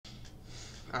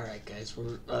Alright guys,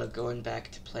 we're going back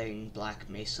to playing Black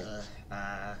Mesa.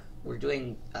 We're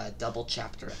doing a double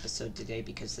chapter episode today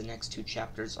because the next two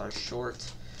chapters are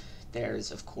short. There's,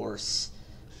 of course,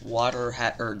 Water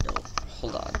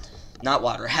hold on. Not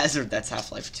Water Hazard, that's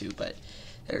Half-Life 2, but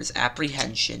there's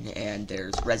Apprehension and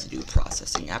there's Residue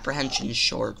Processing. Apprehension is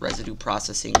short, Residue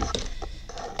Processing,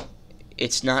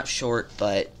 it's not short,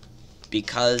 but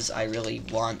because I really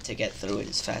want to get through it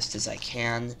as fast as I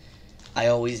can, I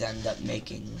always end up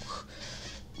making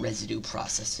Residue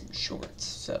Processing short.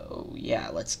 So, yeah,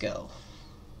 let's go.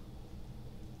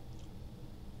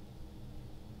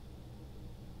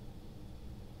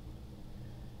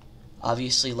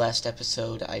 Obviously, last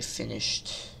episode I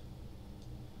finished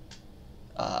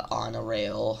on a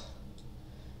rail,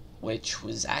 which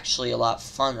was actually a lot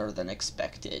funner than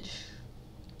expected.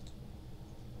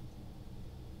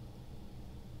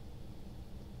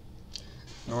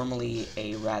 Normally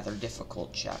a rather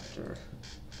difficult chapter.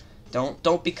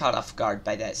 Don't be caught off guard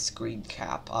by that screen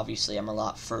cap. Obviously, I'm a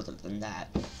lot further than that.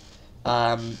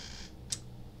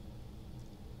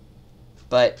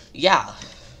 But yeah.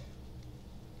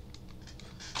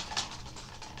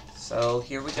 So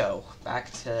here we go.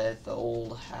 Back to the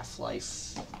old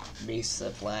Half-Life Mesa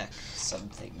Black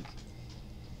something.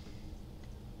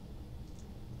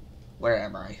 Where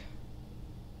am I?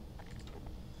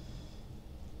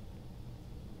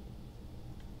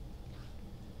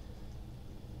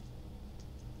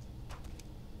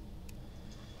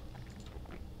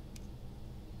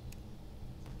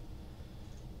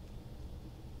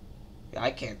 I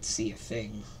can't see a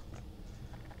thing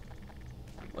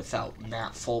without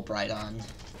Matt Fulbright on.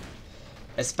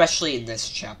 Especially in this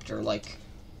chapter, like,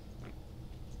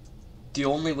 the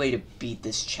only way to beat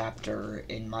this chapter,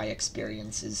 in my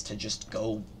experience, is to just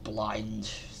go blind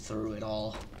through it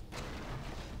all.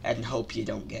 And hope you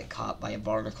don't get caught by a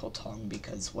barnacle tongue,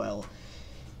 because, well,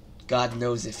 God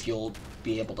knows if you'll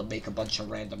be able to make a bunch of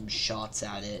random shots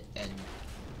at it and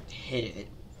hit it.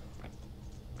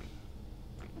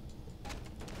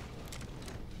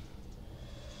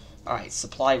 Alright,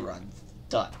 supply run.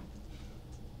 Done.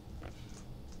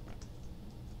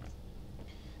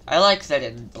 I like that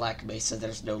in Black Mesa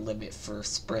there's no limit for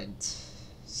sprint.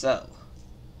 So.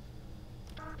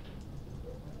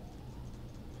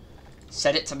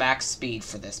 Set it to max speed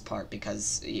for this part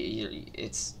because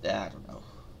it's, I don't know.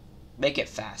 Make it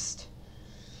fast.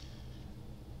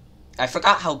 I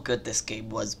forgot how good this game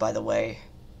was, by the way.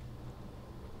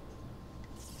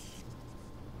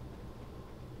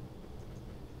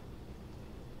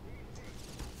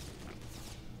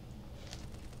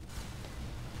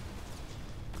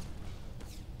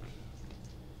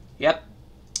 Yep.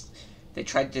 They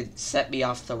tried to set me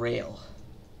off the rail.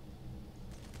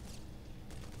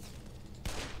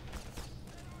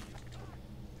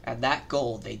 And that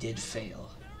goal, they did fail.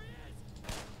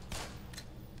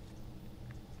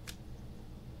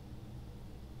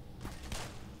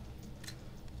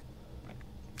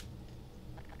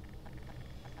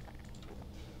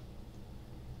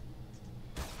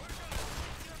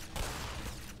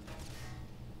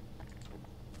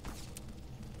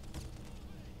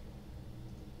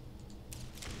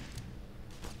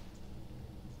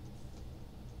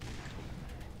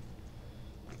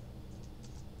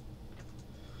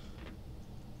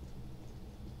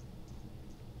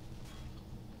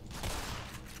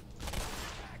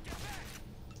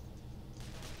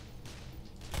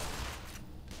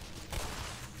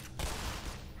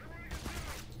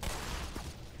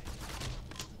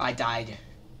 I died.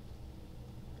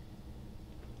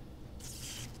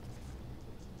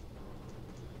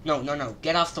 No, no, no.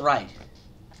 Get off the ride.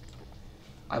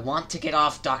 I want to get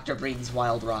off Dr. Breen's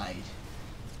wild ride.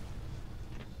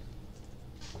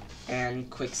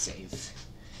 And quick save.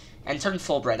 And turn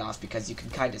Fulbright off because you can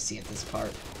kind of see at this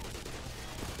part.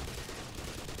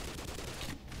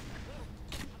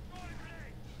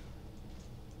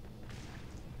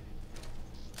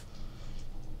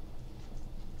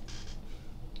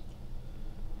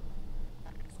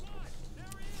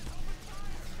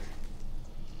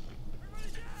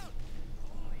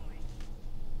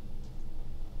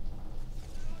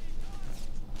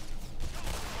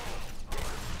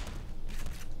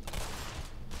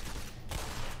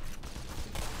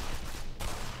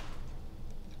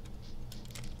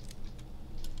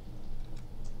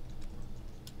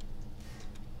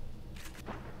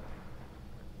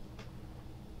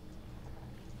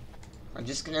 I'm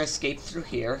just gonna escape through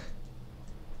here.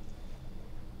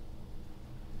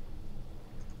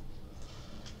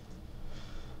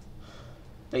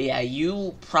 But yeah,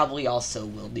 you probably also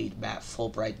will need Matt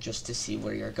Fulbright just to see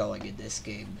where you're going in this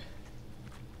game.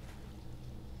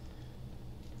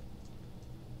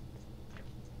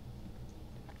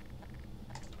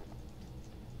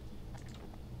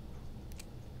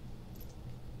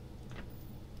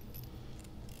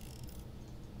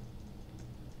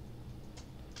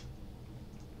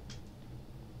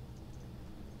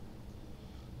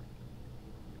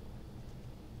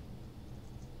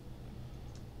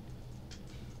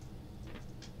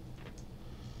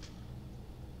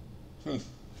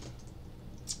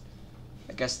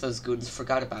 guess those goons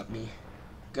forgot about me.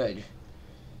 Good.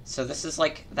 So this is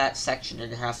like that section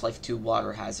in Half-Life 2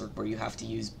 Water Hazard where you have to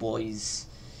use boys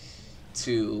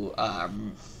to,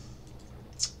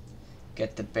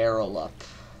 get the barrel up.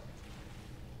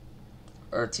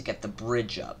 Or to get the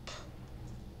bridge up.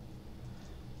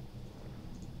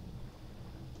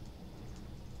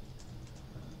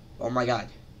 Oh my god.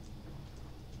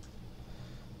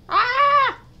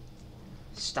 Ah!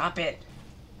 Stop it.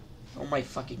 Oh my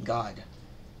fucking god.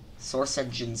 Source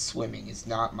engine swimming is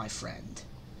not my friend.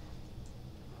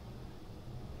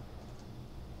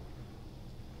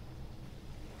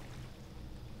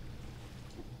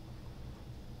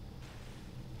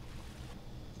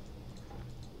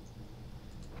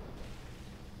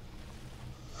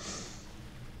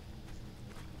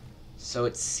 So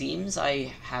it seems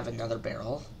I have another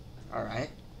barrel. Alright.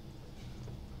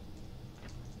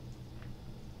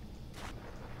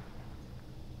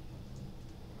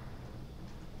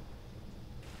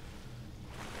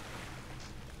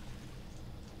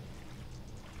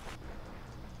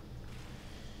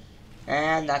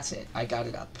 And that's it. I got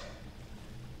it up.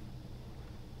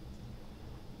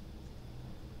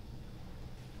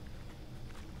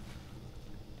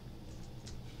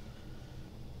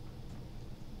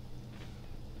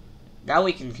 Now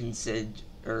we can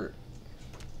consider...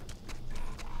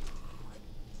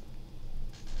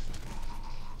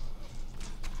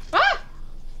 Ah!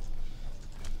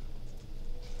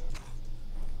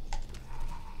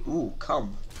 Ooh,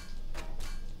 come.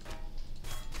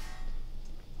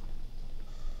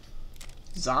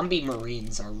 Zombie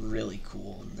Marines are really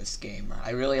cool in this game. I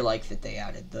really like that they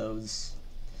added those.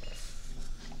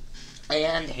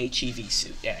 And HEV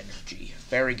suit energy.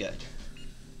 Very good.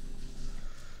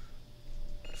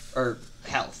 Or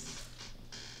health.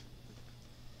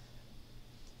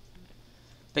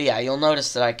 But yeah, you'll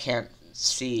notice that I can't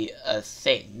see a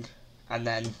thing. And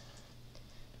then,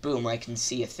 boom, I can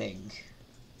see a thing.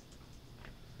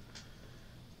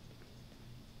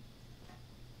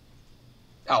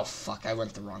 Oh, fuck, I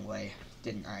went the wrong way,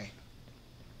 didn't I?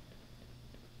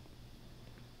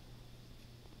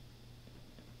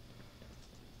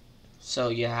 So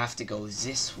you have to go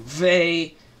this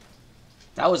way.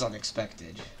 That was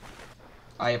unexpected.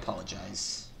 I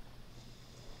apologize.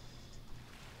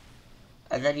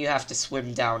 And then you have to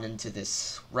swim down into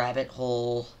this rabbit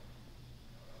hole.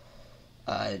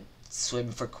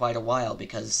 Swim for quite a while,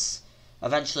 because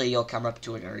eventually you'll come up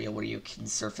to an area where you can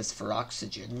surface for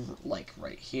oxygen, like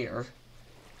right here.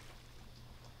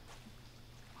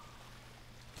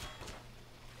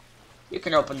 You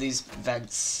can open these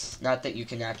vents. Not that you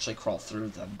can actually crawl through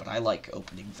them, but I like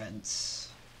opening vents.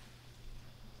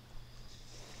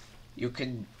 You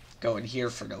can go in here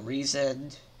for no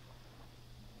reason.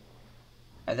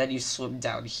 And then you swim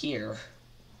down here.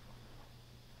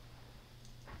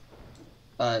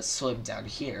 Swim down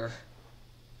here.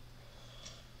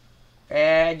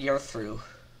 And you're through.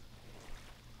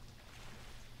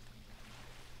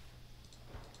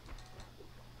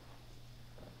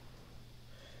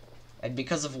 And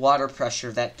because of water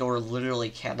pressure, that door literally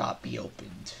cannot be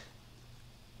opened.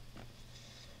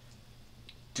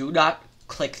 Do not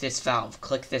click this valve.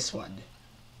 Click this one.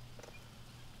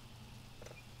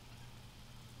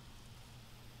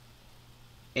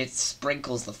 It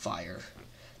sprinkles the fire.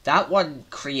 That one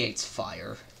creates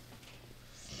fire.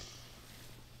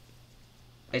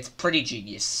 It's pretty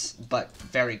genius, but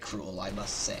very cruel, I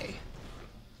must say.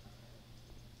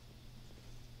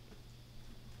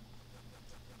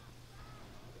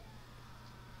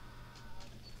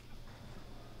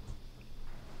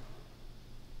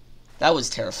 That was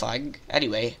terrifying.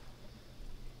 Anyway.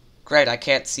 Great, I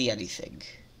can't see anything.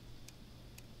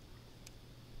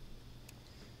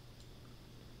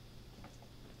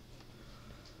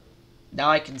 Now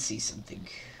I can see something.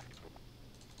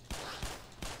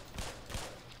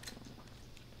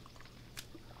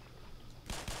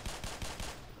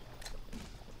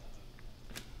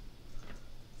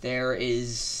 There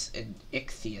is an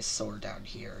ichthyosaur down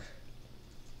here.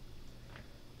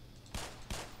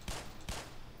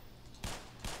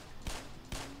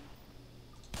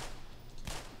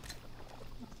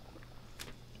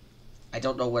 I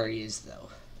don't know where he is, though.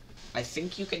 I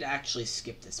think you can actually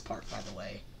skip this part, by the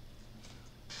way.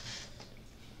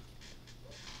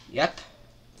 Yep.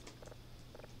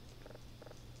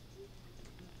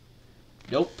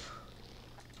 Nope.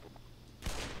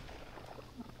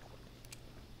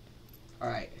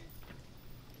 Alright.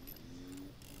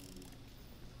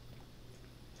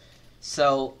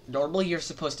 So, normally you're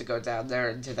supposed to go down there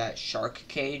into that shark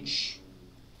cage.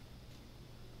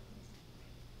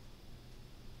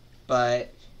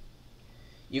 But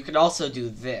you can also do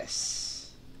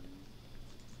this.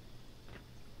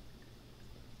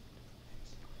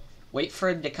 Wait for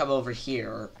him to come over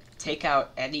here. Take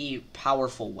out any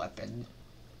powerful weapon.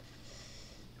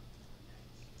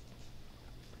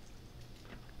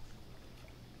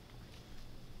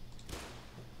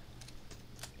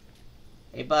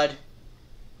 Hey, bud.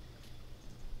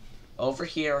 Over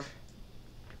here.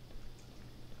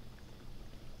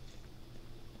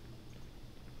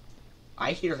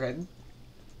 I hear him.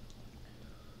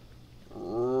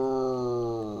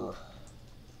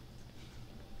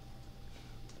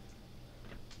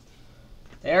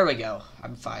 There we go.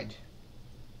 I'm fine.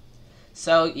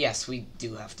 So, yes, we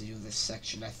do have to do this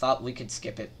section. I thought we could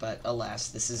skip it, but alas,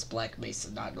 this is Black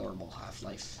Mesa, not normal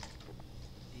Half-Life.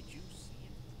 Did you see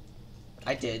it?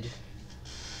 I did.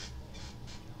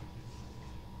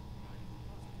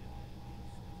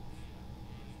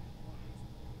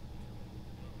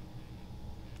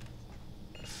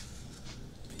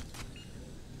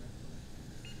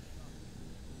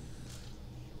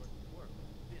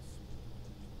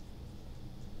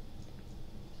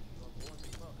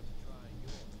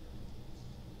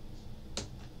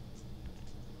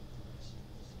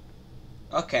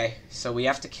 Okay, so we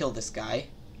have to kill this guy.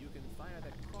 You can fire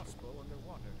that crossbow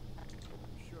underwater.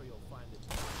 I'm sure you'll find it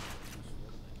useful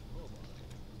in that crowbar.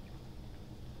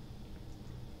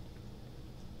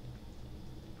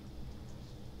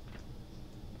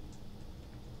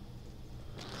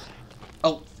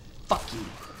 Oh, fuck you.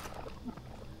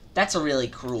 That's a really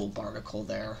cruel barnacle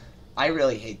there. I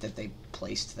really hate that they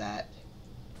placed that.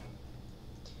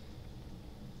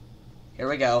 Here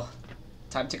we go.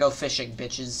 Time to go fishing,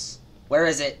 bitches. Where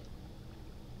is it?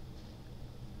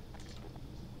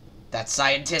 That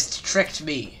scientist tricked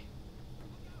me.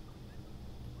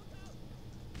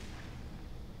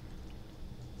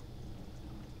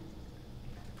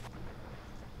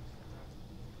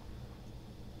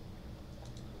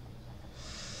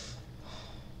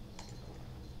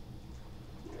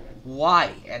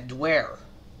 Why and where?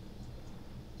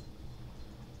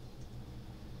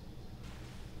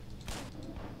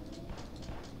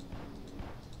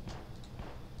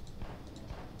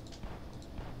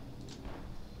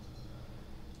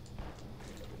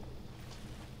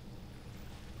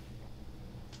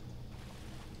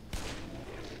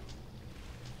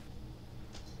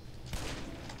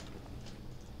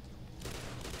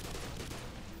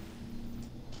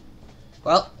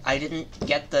 Well, I didn't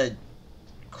get the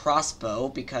crossbow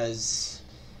because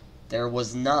there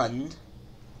was none.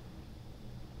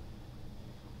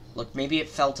 Look, maybe it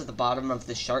fell to the bottom of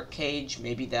the shark cage.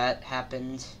 Maybe that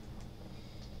happened.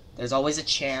 There's always a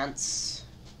chance.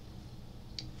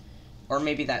 Or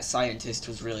maybe that scientist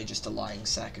was really just a lying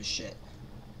sack of shit.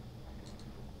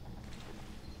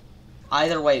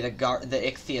 Either way, the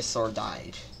ichthyosaur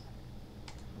died.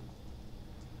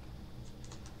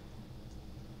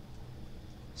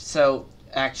 So,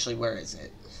 actually, where is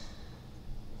it?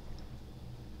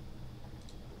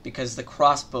 Because the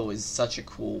crossbow is such a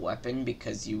cool weapon,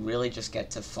 because you really just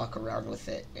get to fuck around with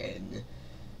it in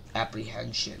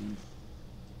apprehension.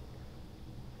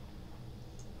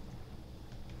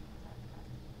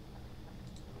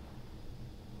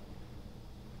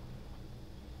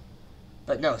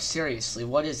 But no, seriously,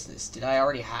 what is this? Did I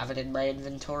already have it in my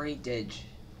inventory? Did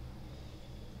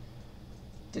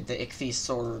the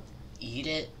ichthyosaur eat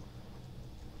it?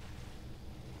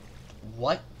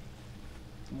 What?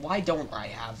 Why don't I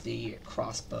have the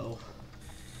crossbow?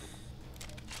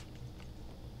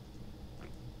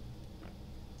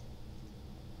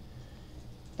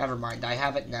 Never mind, I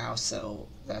have it now, so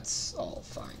that's all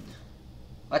fine.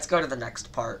 Let's go to the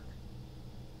next part.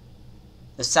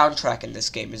 The soundtrack in this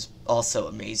game is also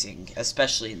amazing,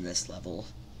 especially in this level.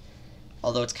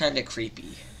 Although it's kinda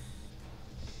creepy.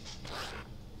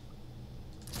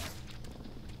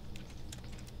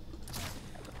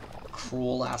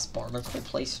 Cruel-ass barnacle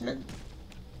placement.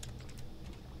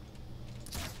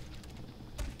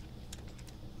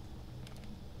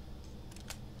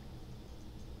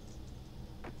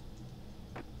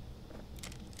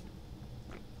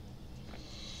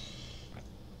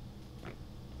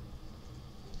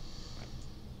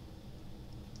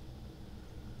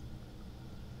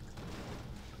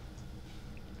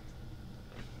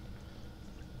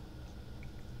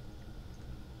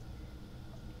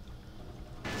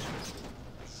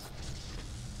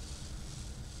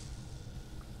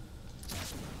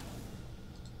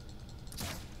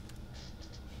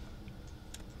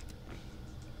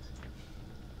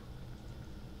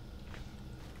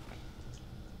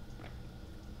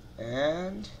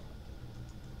 And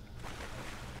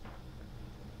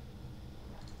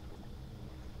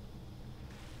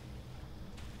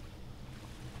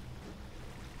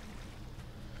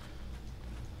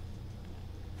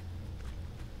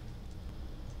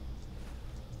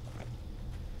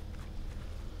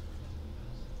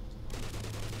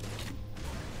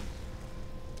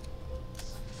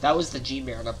That was the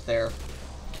G-Man up there.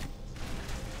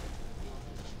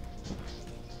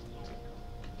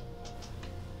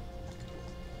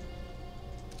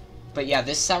 But yeah,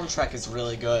 this soundtrack is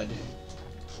really good.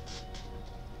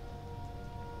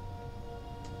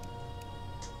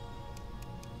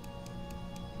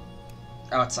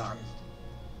 Oh, it's on.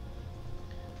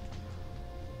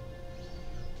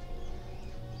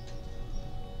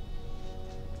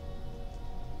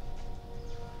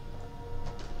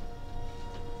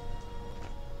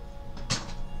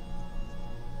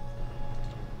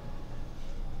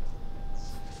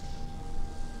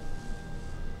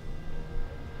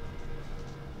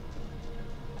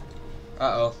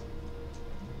 Uh-oh.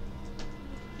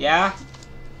 Yeah?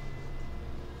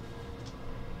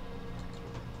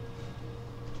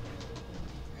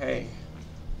 Hey.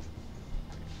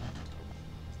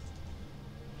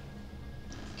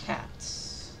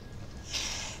 Cats.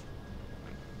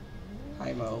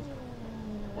 Hi, Mo.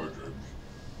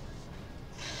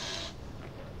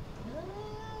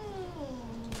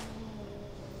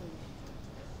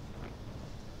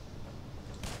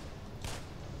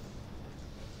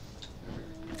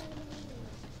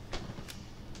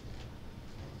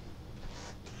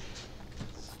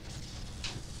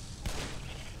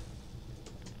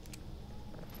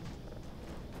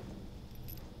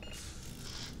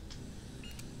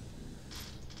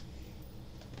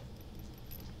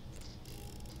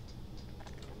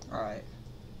 Alright.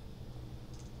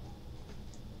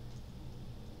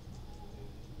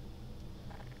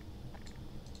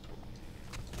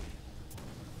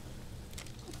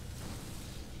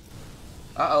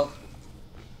 Uh-oh.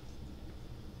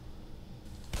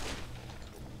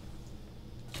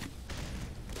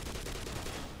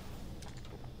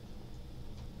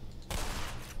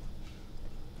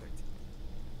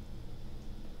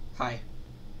 Hi.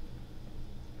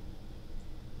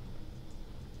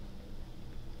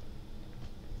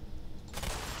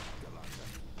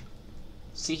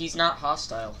 See, he's not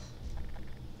hostile.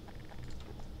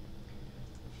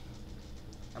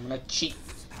 I'm gonna cheat.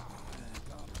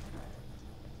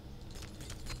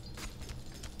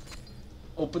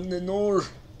 Open the door.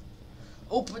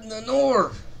 Open the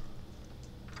door.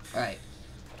 Alright.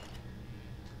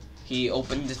 He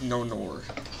opened no door.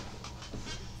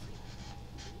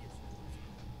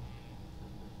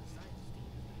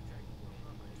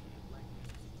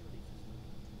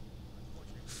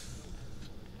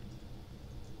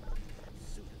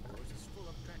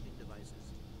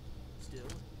 Still,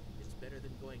 it's better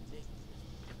than going naked.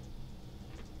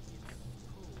 It's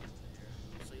cold there,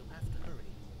 so you'll have to hurry.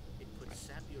 It could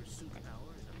sap your suit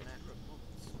power in a matter of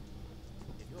moments.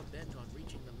 If you're bent on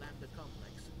reaching the Lambda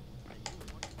complex, then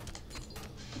you'll want to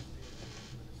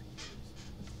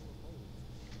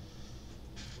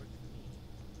It's worked for me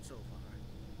so far.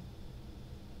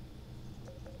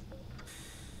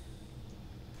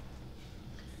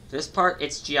 This part,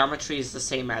 its geometry is the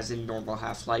same as in normal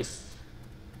Half-Life.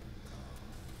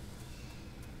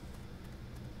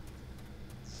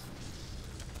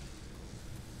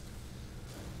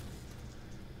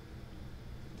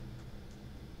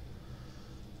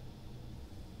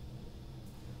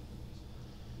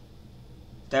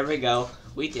 There we go.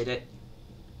 We did it.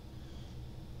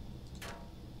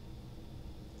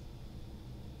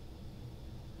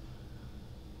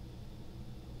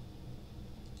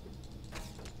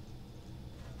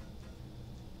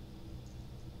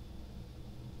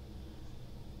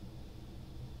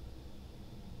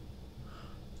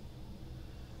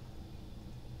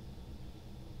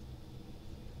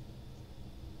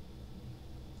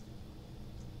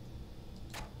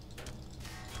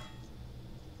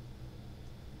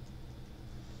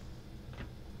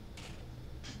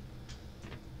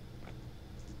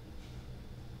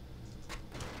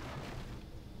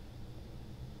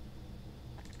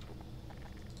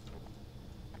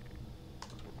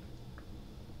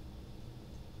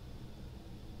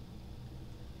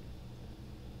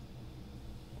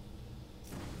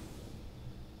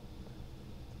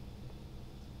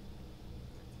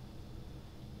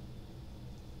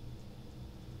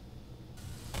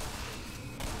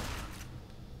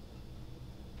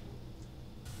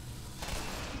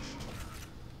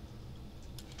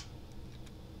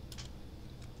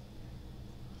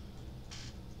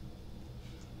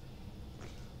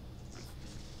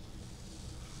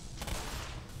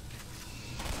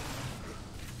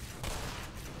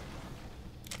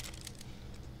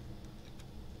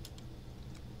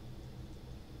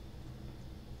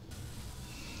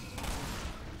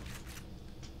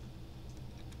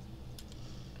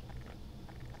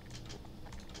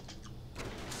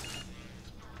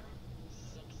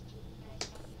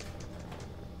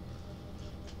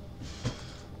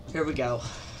 Here we go.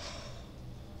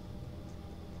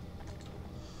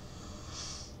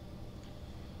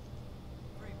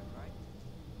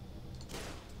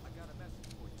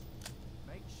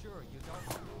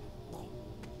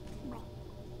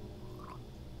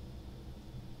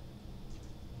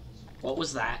 What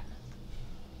was that?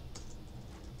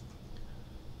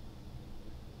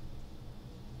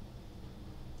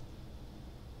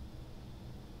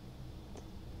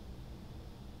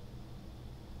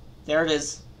 There it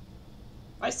is.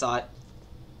 I saw it.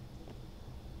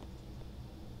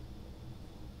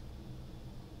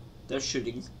 They're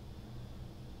shooting.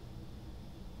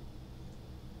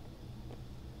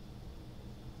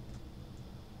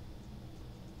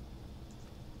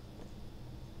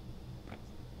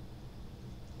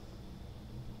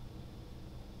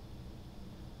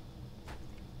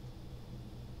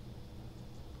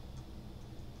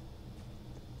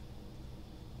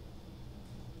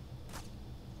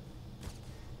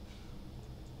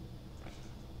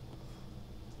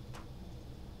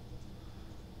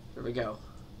 Here we go.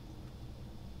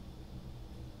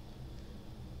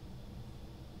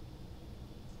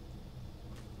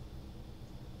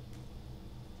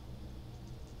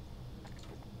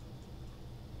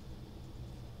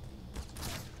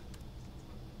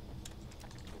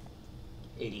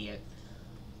 Idiot.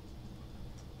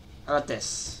 How about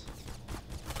this?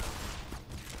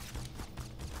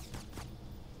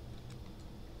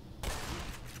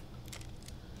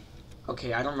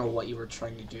 Okay, I don't know what you were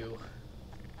trying to do.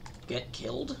 Get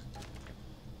killed?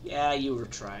 Yeah, you were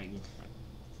trying.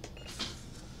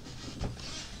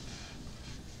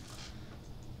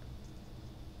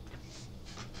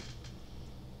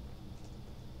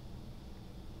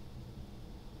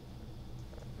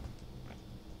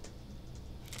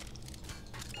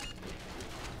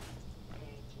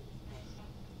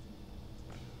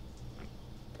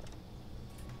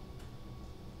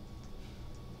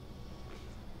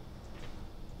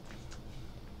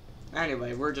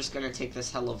 Anyway, we're just gonna take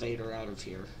this elevator out of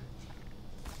here.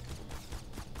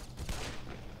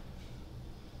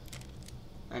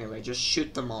 Anyway, just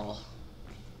shoot them all.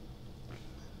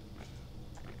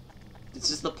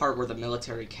 This is the part where the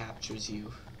military captures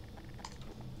you.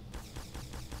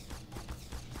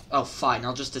 Oh, fine,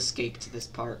 I'll just escape to this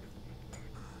part.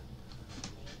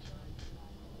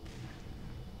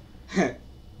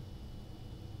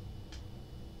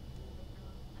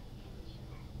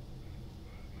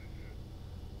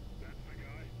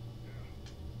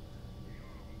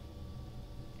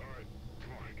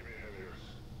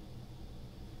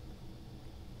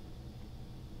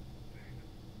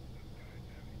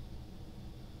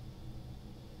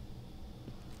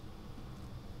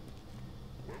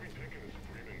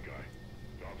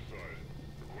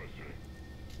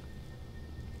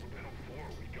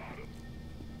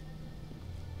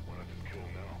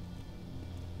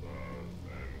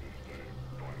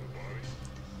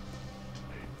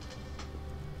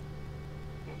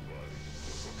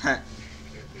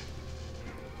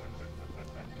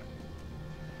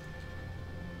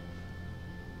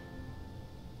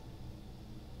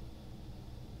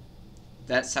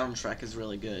 That soundtrack is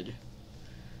really good.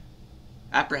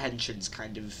 Apprehension's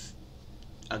kind of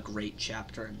a great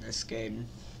chapter in this game.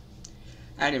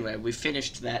 Anyway, we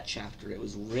finished that chapter. It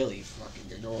was really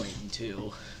fucking annoying,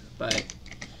 too. But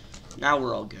now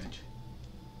we're all good.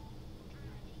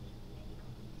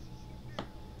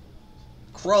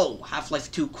 Crow!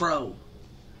 Half-Life 2 Crow!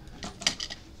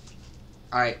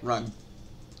 Alright, run.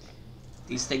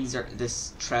 These things are...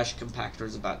 This trash compactor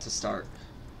is about to start.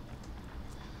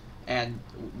 And,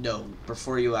 no,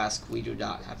 before you ask, we do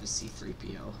not have a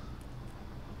C-3PO.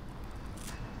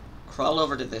 Crawl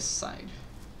over to this side.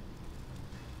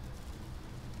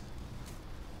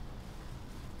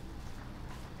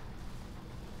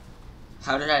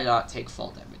 How did I not take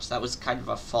fall damage? That was kind of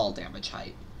a fall damage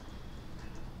height.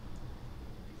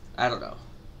 I don't know.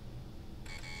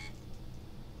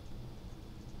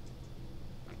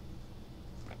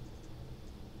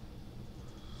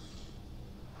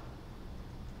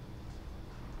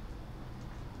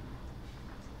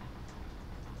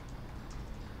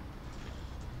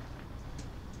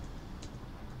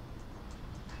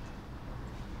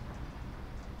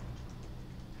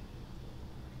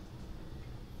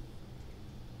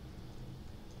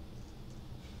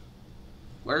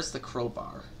 Where's the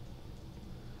crowbar?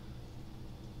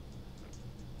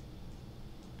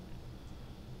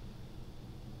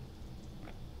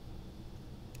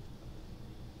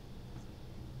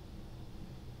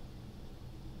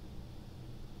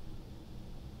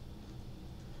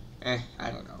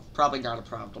 I don't know. Probably not a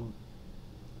problem.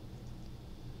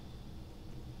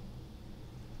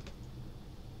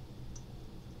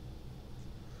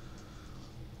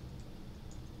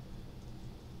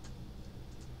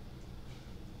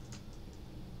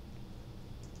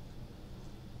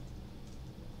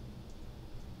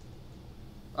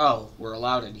 Oh, we're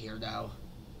allowed in here now.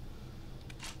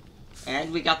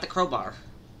 And we got the crowbar.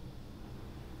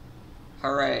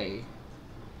 Hooray.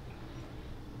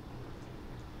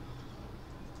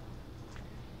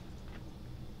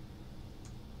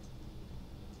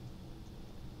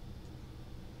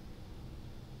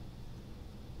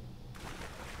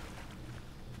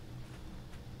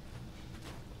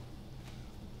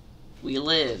 We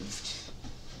lived.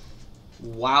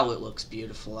 Wow, it looks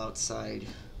beautiful outside.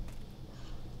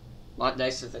 A lot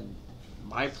nicer than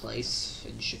my place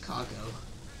in Chicago.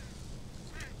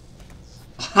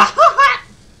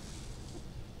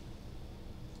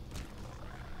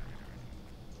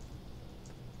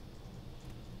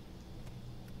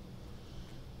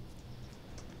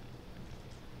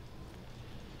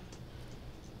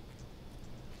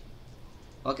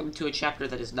 Welcome to a chapter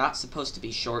that is not supposed to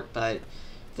be short, but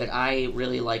that I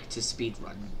really like to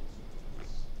speedrun.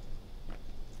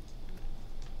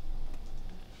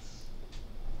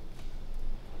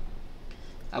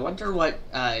 I wonder what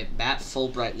Matt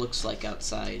Fulbright looks like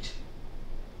outside.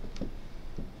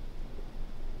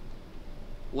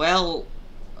 Well,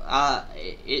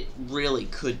 it really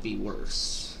could be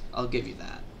worse. I'll give you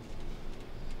that.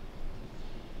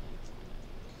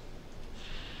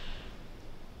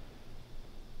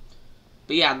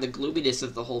 But yeah, the gloominess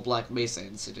of the whole Black Mesa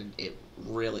incident, it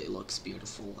really looks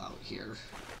beautiful out here.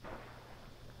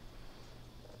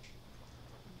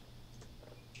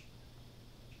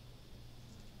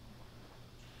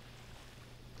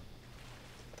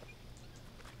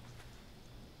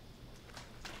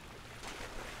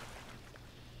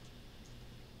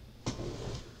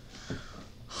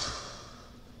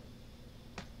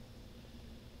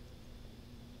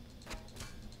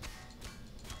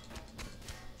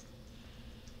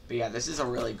 But yeah, this is a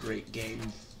really great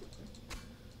game.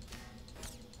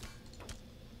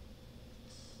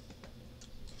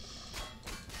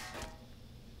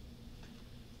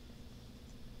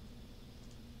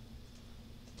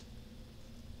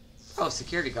 Oh,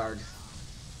 security guard.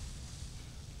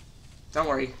 Don't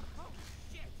worry.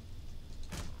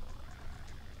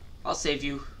 I'll save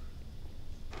you.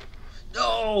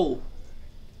 No!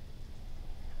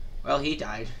 Well, he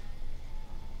died.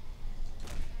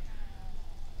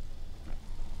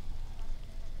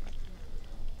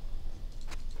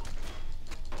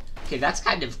 Okay, that's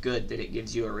kind of good that it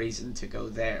gives you a reason to go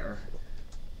there.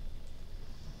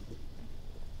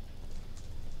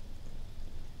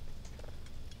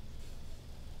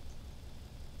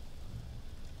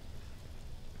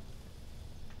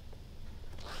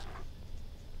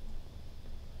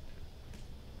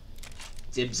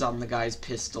 Dibs on the guy's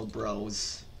pistol,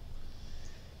 bros.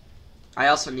 I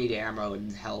also need ammo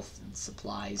and health and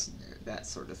supplies and that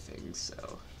sort of thing,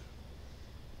 so...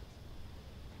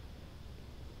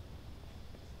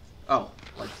 Oh,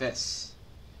 like this.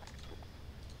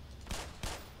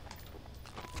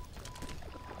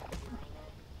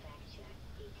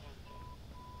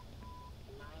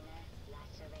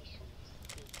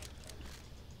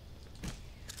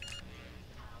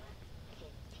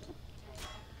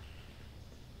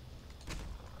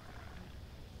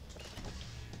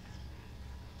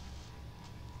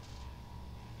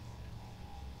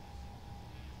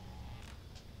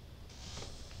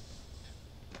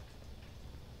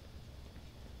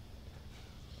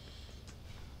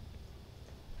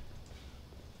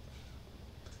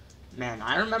 Man,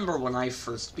 I remember when I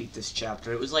first beat this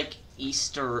chapter. It was like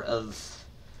Easter of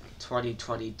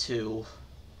 2022.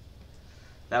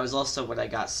 That was also when I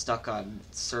got stuck on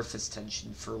surface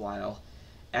tension for a while.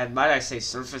 And might I say,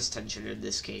 surface tension in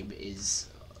this game is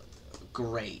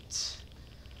great.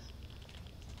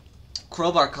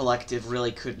 Crowbar Collective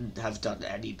really couldn't have done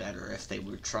any better if they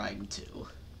were trying to.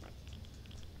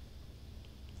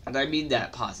 And I mean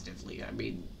that positively. I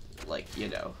mean, like, you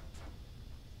know...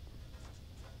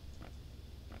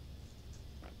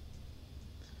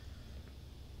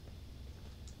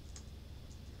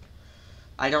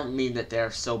 I don't mean that they're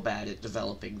so bad at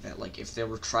developing that, like, if they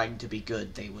were trying to be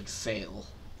good, they would fail.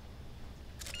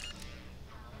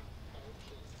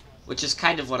 Which is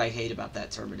kind of what I hate about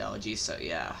that terminology, so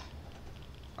yeah.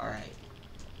 Alright.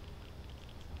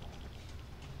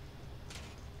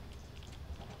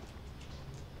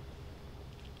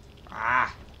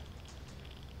 Ah!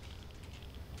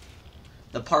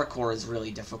 The parkour is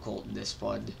really difficult in this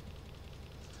one.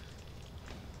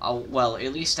 Oh, well,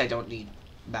 at least I don't need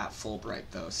Matt Fulbright,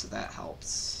 though, so that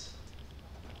helps.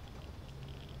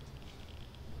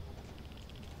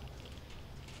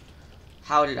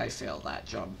 How did I fail that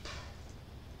jump?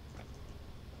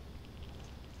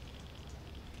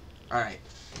 Alright.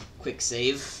 Quick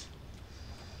save.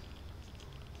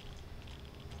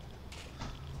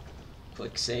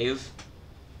 Quick save.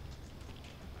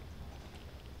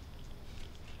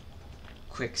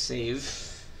 Quick save.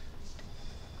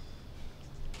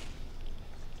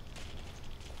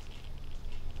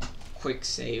 quick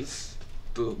save.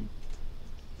 Boom.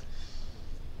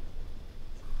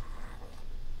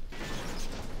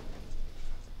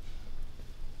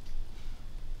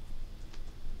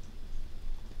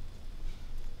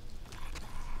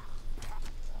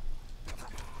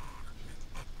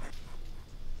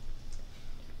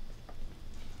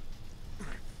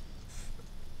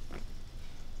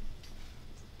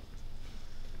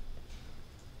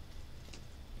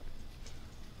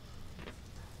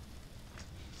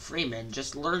 Freeman,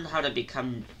 just learn how to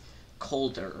become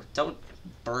colder. Don't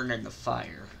burn in the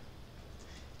fire.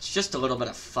 It's just a little bit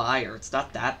of fire. It's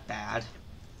not that bad.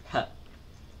 Huh.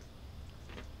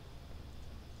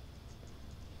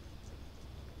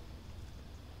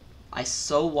 I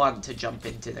so want to jump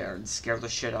into there and scare the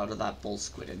shit out of that bull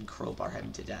squid and crowbar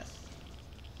him to death.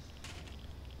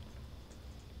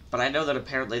 But I know that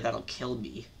apparently that'll kill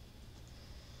me.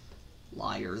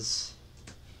 Liars.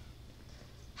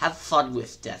 Have fun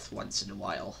with death once in a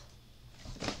while.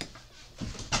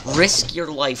 Risk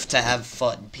your life to have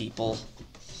fun, people.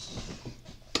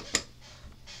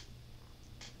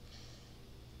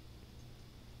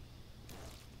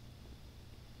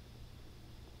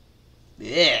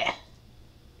 Yeah.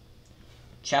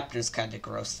 Chapter's kinda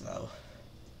gross, though.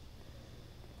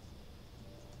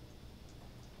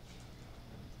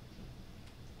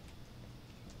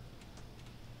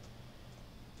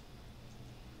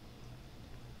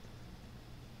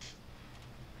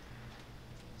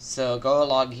 So, go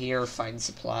along here, find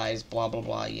supplies, blah blah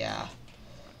blah, yeah.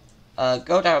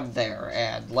 Go down there,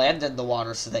 and land in the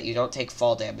water so that you don't take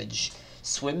fall damage.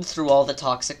 Swim through all the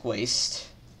toxic waste.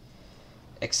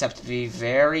 Except be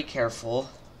very careful.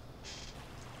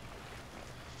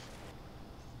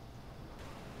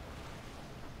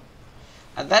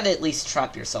 And then at least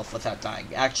trap yourself without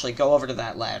dying. Actually, go over to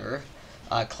that ladder.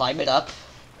 Climb it up.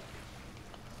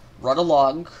 Run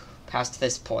along past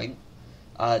this point.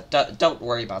 Don't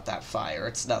worry about that fire.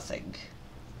 It's nothing.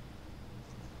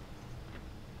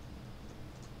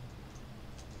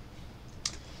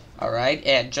 Alright,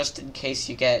 and just in case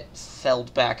you get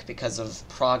felled back because of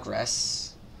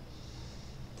progress,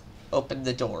 open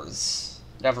the doors.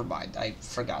 Never mind, I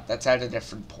forgot. That's at a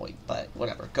different point, but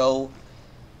whatever. Go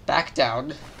back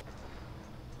down.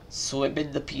 Swim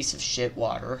in the piece of shit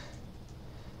water.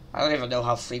 I don't even know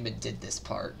how Freeman did this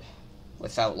part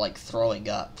without, like, throwing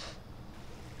up.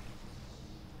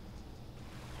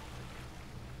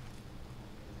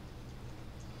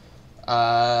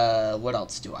 What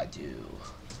else do I do?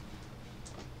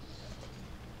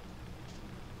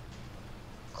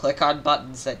 Click on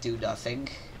buttons that do nothing.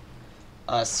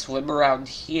 Swim around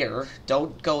here.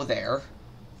 Don't go there.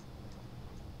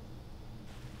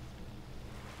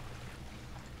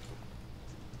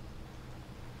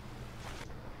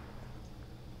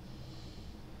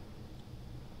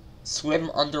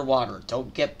 Swim underwater.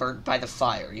 Don't get burnt by the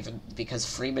fire, even because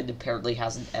Freeman apparently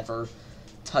hasn't ever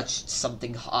touched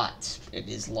something hot in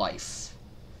his life.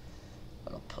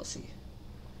 Little pussy.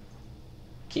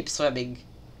 Keep swimming.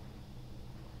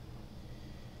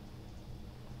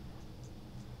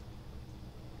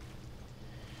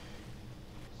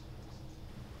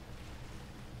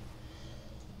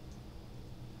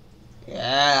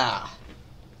 Yeah.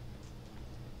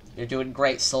 You're doing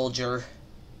great, soldier.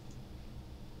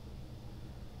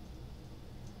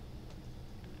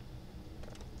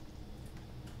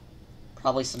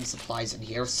 Probably some supplies in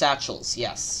here. Satchels,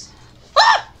 yes.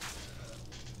 Ah!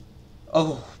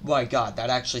 Oh my god, that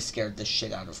actually scared the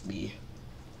shit out of me.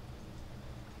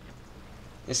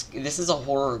 This is a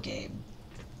horror game.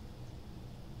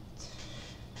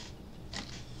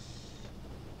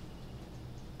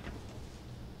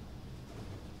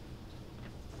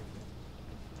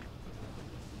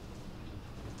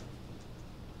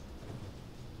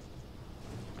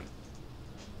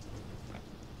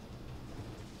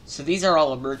 So these are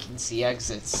all emergency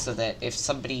exits, so that if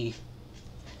somebody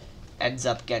ends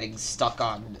up getting stuck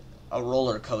on a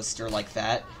roller coaster like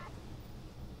that...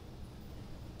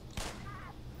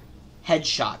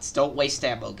 Headshots. Don't waste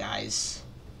ammo, guys.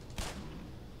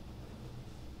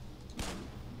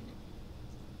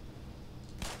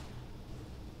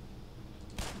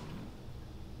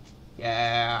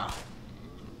 Yeah.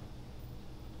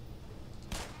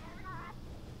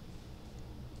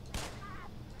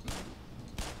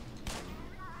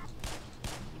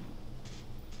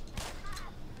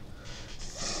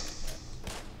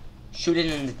 Shoot it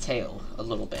in the tail a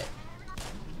little bit.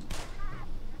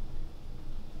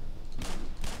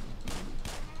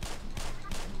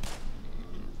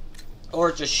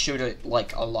 Or just shoot it,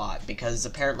 like, a lot, because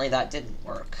apparently that didn't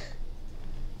work.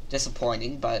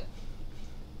 Disappointing, but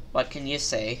what can you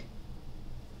say?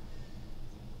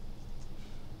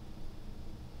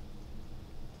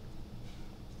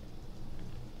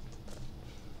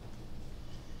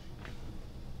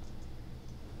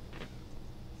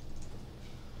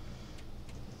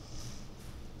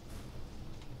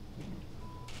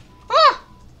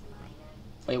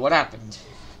 Wait, what happened?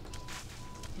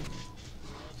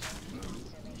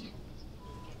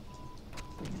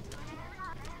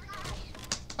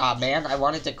 Ah, man, I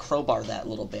wanted to crowbar that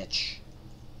little bitch.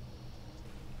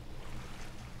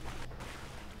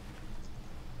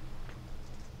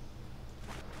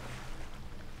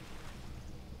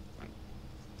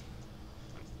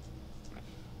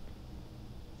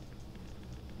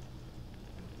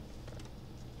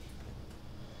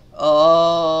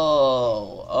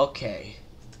 Oh, okay.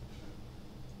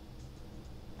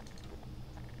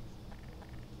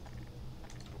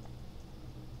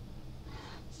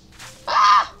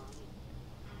 Ah!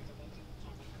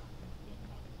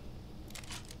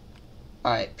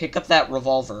 Alright, pick up that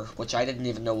revolver, which I didn't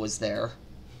even know was there.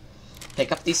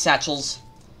 Pick up these satchels.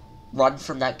 Run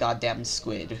from that goddamn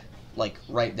squid. Like,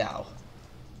 right now.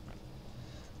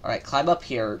 Alright, climb up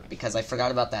here, because I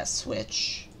forgot about that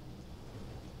switch.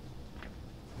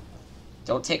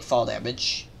 Don't take fall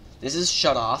damage. This is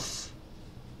shut off.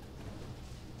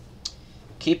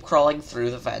 Keep crawling through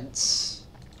the vents.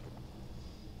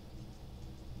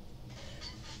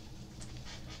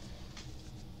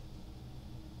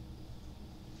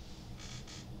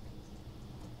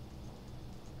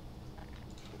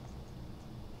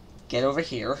 Get over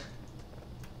here.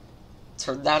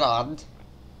 Turn that on.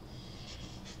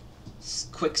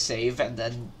 Quick save, and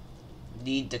then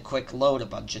need to quick load a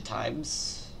bunch of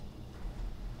times.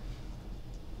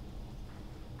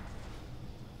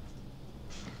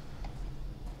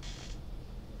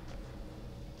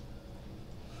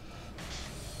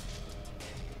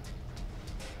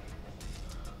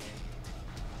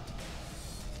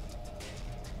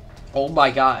 Oh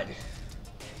my god.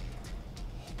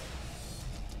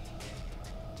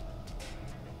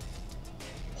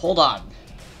 Hold on.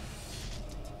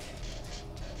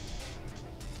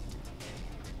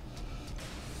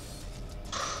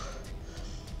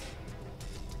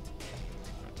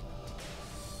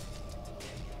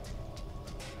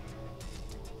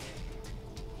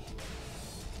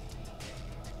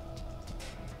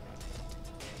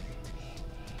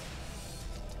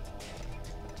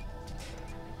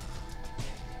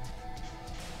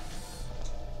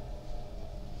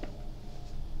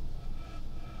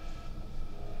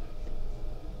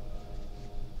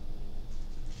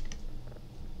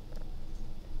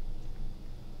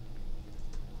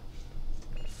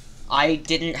 I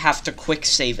didn't have to quick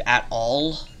save at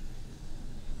all.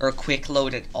 Or quick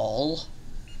load at all.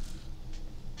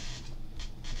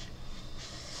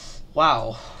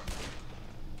 Wow.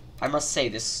 I must say,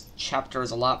 this chapter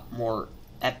is a lot more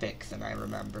epic than I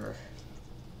remember.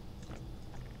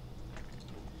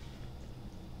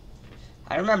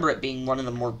 I remember it being one of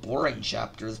the more boring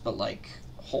chapters, but like,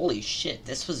 holy shit,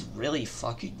 this was really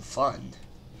fucking fun.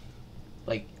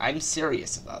 Like, I'm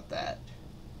serious about that.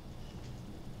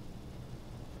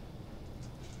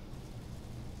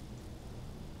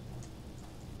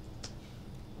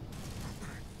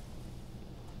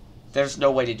 There's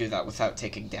no way to do that without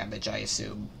taking damage, I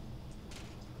assume.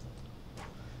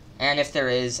 And if there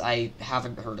is, I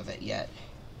haven't heard of it yet.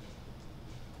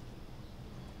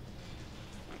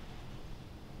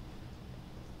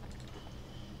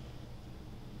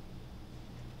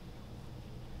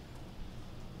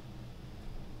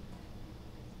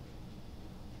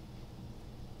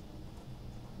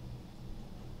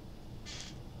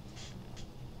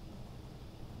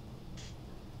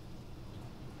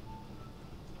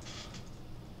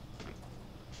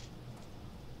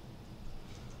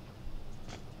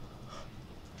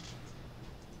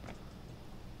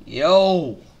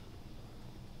 Yo!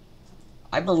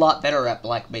 I'm a lot better at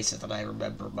Black Mesa than I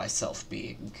remember myself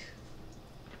being.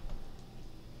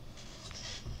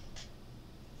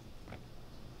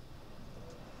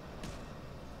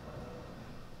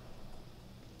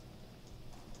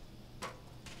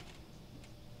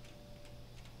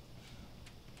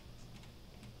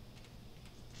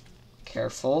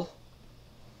 Careful.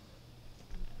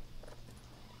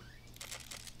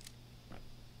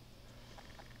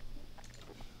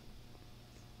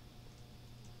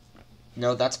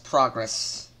 No, that's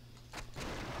progress.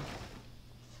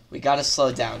 We gotta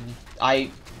slow down.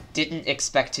 I didn't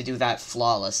expect to do that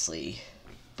flawlessly,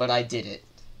 but I did it.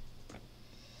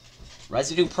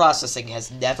 Residue processing has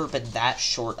never been that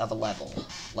short of a level.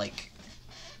 Like,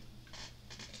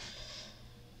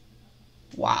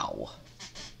 wow.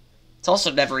 It's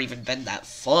also never even been that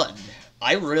fun.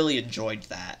 I really enjoyed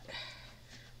that.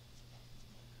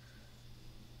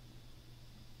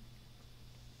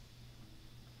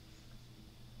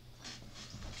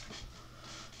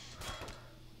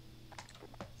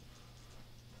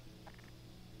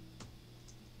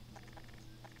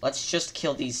 Let's just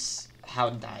kill these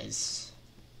hound eyes.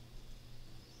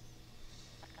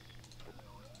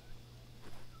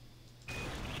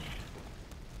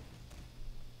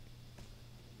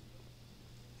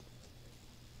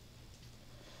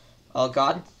 All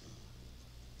gone?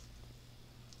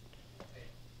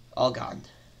 All gone.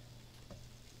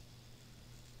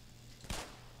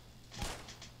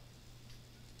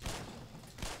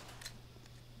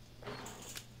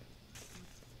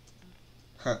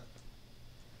 Huh.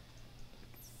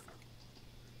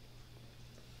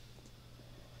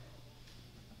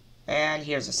 And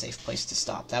here's a safe place to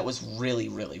stop. That was really,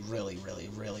 really, really, really,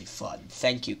 really fun.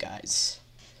 Thank you, guys.